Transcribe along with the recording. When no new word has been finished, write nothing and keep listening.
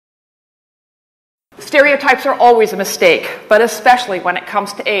Stereotypes are always a mistake, but especially when it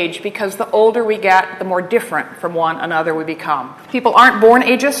comes to age, because the older we get, the more different from one another we become. People aren't born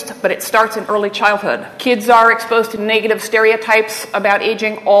ageist, but it starts in early childhood. Kids are exposed to negative stereotypes about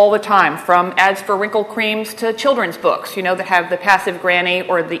aging all the time, from ads for wrinkle creams to children's books, that have the passive granny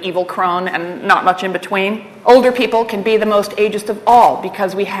or the evil crone and not much in between. Older people can be the most ageist of all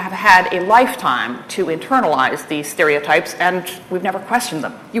because we have had a lifetime to internalize these stereotypes and we've never questioned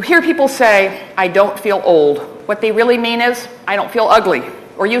them. You hear people say, "I don't feel old." What they really mean is, "I don't feel ugly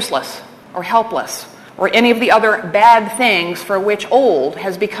or useless or helpless or any of the other bad things for which old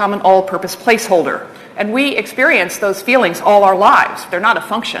has become an all-purpose placeholder." And we experience those feelings all our lives. They're not a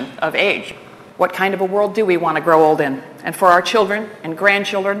function of age. What kind of a world do we want to grow old in? And for our children and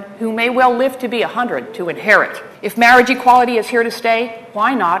grandchildren, who may well live to be 100, to inherit. If marriage equality is here to stay,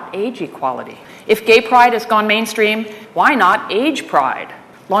 why not age equality? If gay pride has gone mainstream, why not age pride?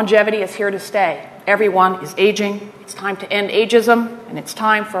 Longevity is here to stay. Everyone is aging. It's time to end ageism, and it's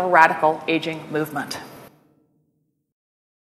time for a radical aging movement.